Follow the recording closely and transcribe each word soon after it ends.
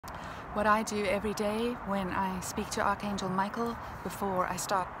What I do every day when I speak to Archangel Michael before I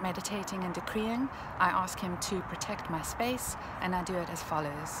start meditating and decreeing, I ask him to protect my space, and I do it as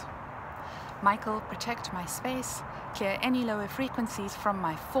follows. Michael, protect my space, clear any lower frequencies from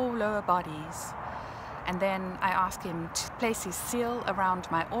my 4 lower bodies. And then I ask him to place his seal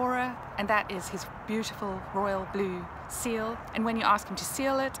around my aura, and that is his beautiful royal blue seal. And when you ask him to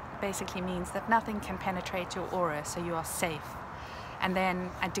seal it, it basically means that nothing can penetrate your aura, so you are safe. And then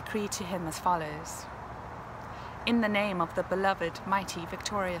I decree to him as follows. In the name of the beloved, mighty,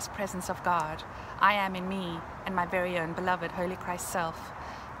 victorious presence of God, I am in me and my very own beloved Holy Christ Self,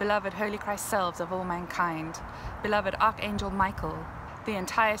 beloved Holy Christ selves of all mankind, beloved Archangel Michael, the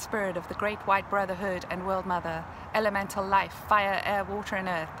entire spirit of the Great White Brotherhood and World Mother, elemental life, fire, air, water and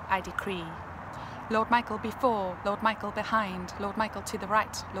earth, I decree. Lord Michael before, Lord Michael behind, Lord Michael to the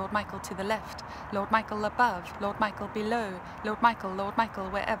right, Lord Michael to the left, Lord Michael above, Lord Michael below, Lord Michael,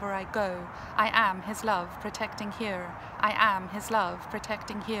 wherever I go. I am his love, protecting here. I am his love,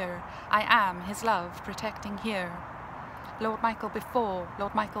 protecting here. I am his love, protecting here. Lord Michael before,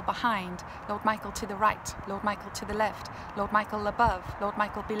 Lord Michael behind, Lord Michael to the right, Lord Michael to the left, Lord Michael above, Lord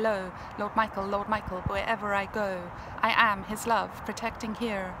Michael below, Lord Michael, wherever I go. I am his love, protecting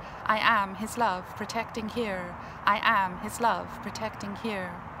here. I am his love, protecting here. I am his love, protecting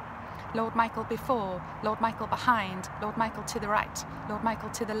here. Lord Michael before, Lord Michael behind, Lord Michael to the right, Lord Michael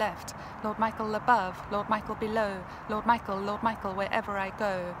to the left, Lord Michael above, Lord Michael below, Lord Michael, wherever I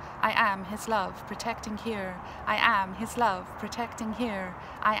go. I am his love, protecting here. I am his love, protecting here.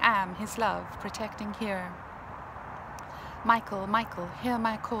 I am his love, protecting here. Michael, hear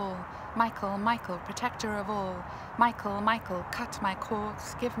my call. Michael, protector of all. Michael, cut my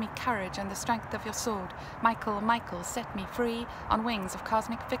cords, give me courage and the strength of your sword. Michael, set me free on wings of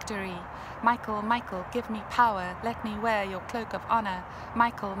cosmic victory. Michael, give me power, let me wear your cloak of honor.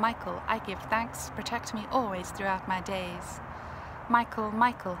 Michael, I give thanks, protect me always throughout my days. Michael,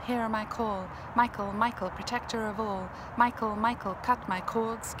 hear my call. Michael, protector of all. Michael, cut my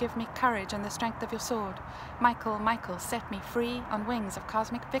cords, give me courage and the strength of your sword. Michael, set me free on wings of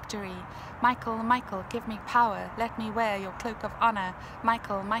cosmic victory. Michael, give me power, let me wear your cloak of honor.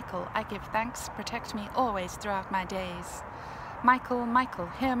 Michael, I give thanks, protect me always throughout my days. Michael,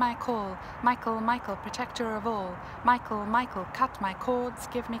 hear my call. Michael, protector of all. Michael, cut my cords,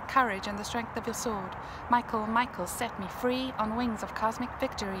 give me courage and the strength of your sword. Michael, set me free on wings of cosmic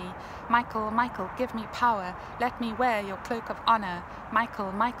victory. Michael, give me power, let me wear your cloak of honor.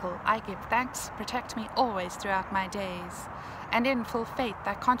 Michael, I give thanks, protect me always throughout my days. And in full faith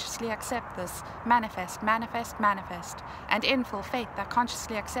I consciously accept this, manifest. And in full faith I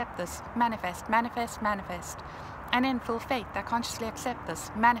consciously accept this, manifest. And in full faith, I consciously accept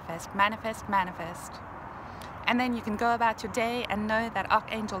this, manifest. And then you can go about your day and know that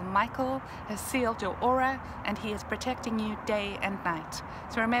Archangel Michael has sealed your aura and he is protecting you day and night.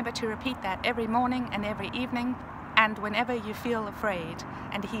 So remember to repeat that every morning and every evening and whenever you feel afraid,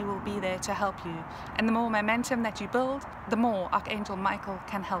 and he will be there to help you. And the more momentum that you build, the more Archangel Michael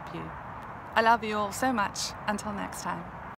can help you. I love you all so much. Until next time.